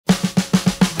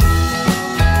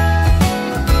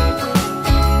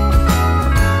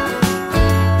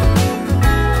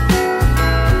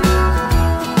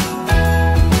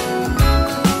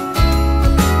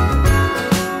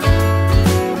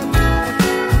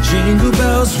Jingle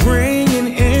bells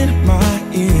ringing in my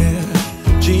ear.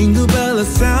 Jingle bell, a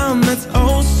sound that's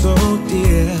oh so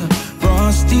dear.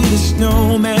 Frosty the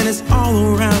snowman is all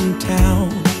around town.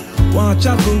 Watch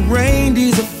out for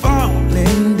reindeers are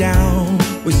falling down.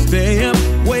 We stay up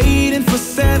waiting for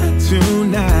Santa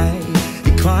tonight.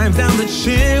 He climbs down the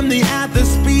chimney at the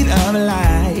speed of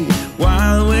light,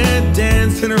 while we're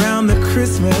dancing around the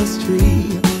Christmas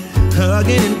tree,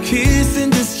 hugging and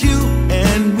kissing just you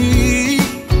and me.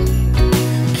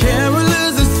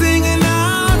 Carolers are singing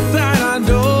outside our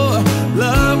door,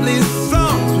 lovely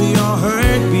songs we all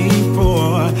heard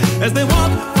before, as they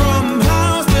walk from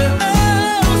house to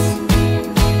house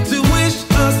to wish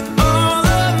us all a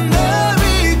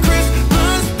Merry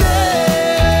Christmas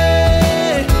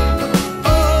Day.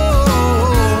 Oh,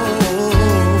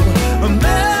 a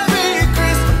Merry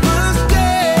Christmas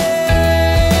Day.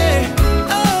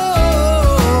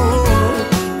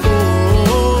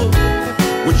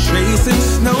 We're chasing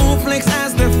snowflakes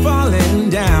as they're falling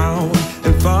down,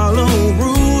 and follow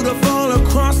Rudolph all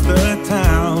across the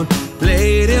town.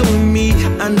 Later we meet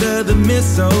under the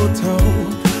mistletoe,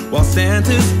 while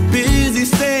Santa's busy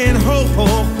saying ho ho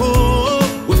ho.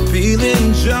 We're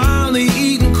feeling jolly,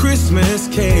 eating Christmas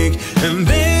cake, and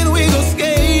then we go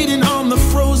skating on the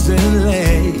frozen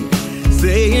lake,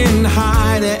 saying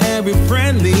hi to every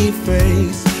friendly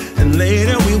face, and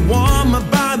later we warm up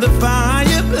by the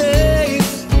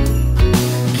fireplace.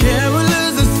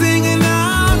 Carolers are singing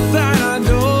outside our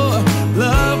door,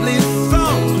 lovely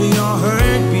songs we all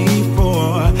heard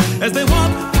before, as they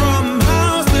walk from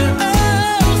house to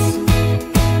house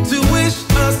to wish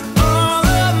us all a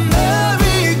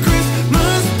Merry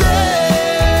Christmas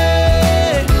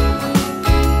Day.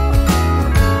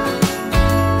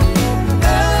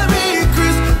 Merry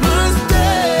Christmas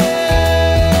Day.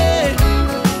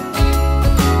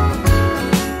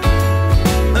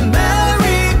 A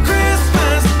Merry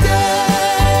Christmas Day.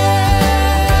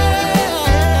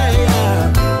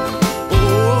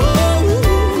 Oh,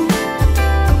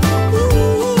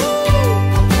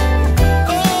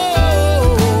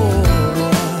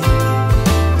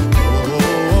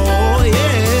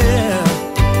 yeah.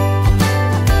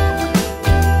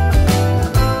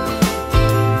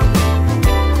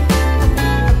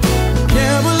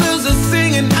 Carolers are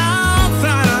singing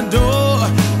outside our door,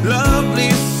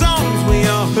 lovely songs we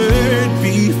all heard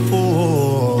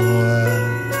before,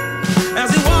 as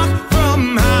we walk from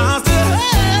house to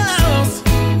house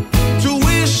to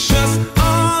wish us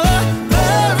all a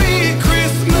Merry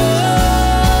Christmas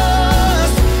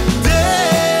Day.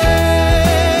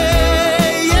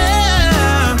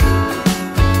 Yeah,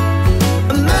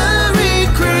 a Merry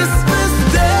Christmas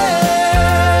Day.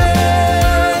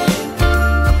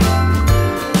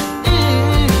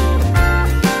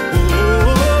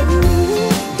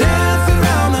 Dancing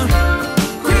around the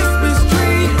Christmas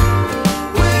tree,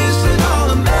 wishing all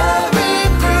a Merry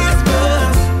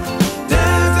Christmas.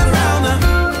 Dancing around the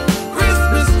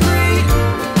Christmas tree,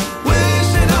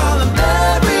 wishing all a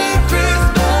Merry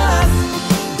Christmas.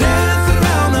 Dancing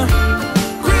around the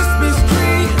Christmas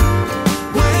tree,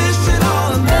 wishing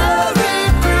all a Merry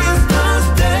Christmas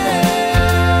Day.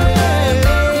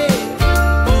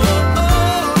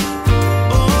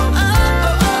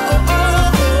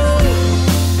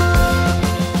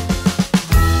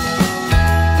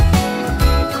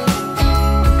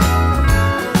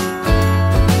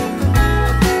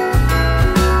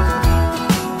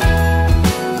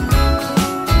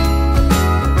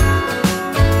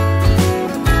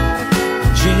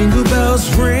 Jingle bells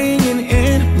ringing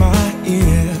in my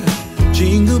ear.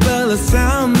 Jingle bell, a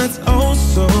sound that's oh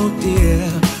so dear.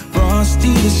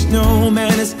 Frosty the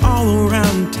snowman is all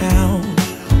around town.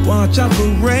 Watch out for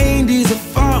reindeers are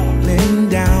falling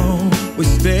down. We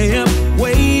stay up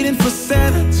waiting for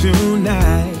Santa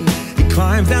tonight. He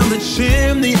climbs down the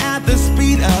chimney at the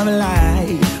speed of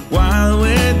light, while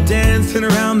we're dancing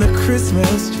around the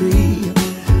Christmas tree,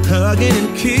 hugging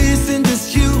and kissing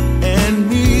just you and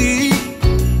me.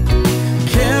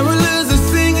 Carolers are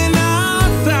singing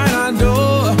outside our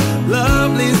door,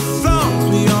 lovely songs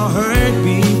we all heard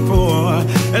before,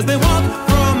 as they walk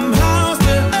from house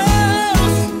to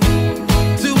house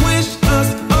to wish us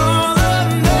all a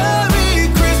Merry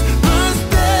Christmas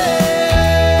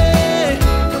Day.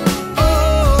 Oh,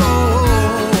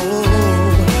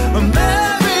 a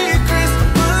Merry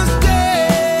Christmas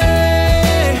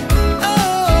Day.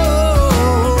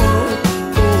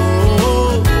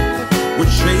 Oh,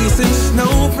 we're chasing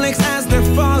snowflakes as they're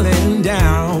falling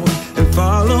down, and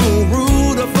follow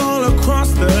Rudolph all across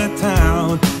the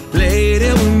town.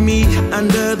 Later we meet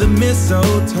under the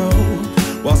mistletoe,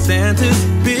 while Santa's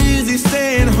busy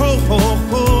saying ho ho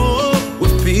ho.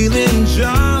 We're feeling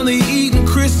jolly, proudly eating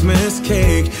Christmas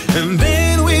cake. And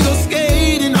then we go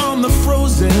skating on the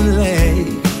frozen lake,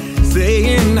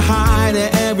 saying hi to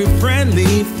every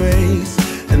friendly face.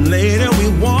 And later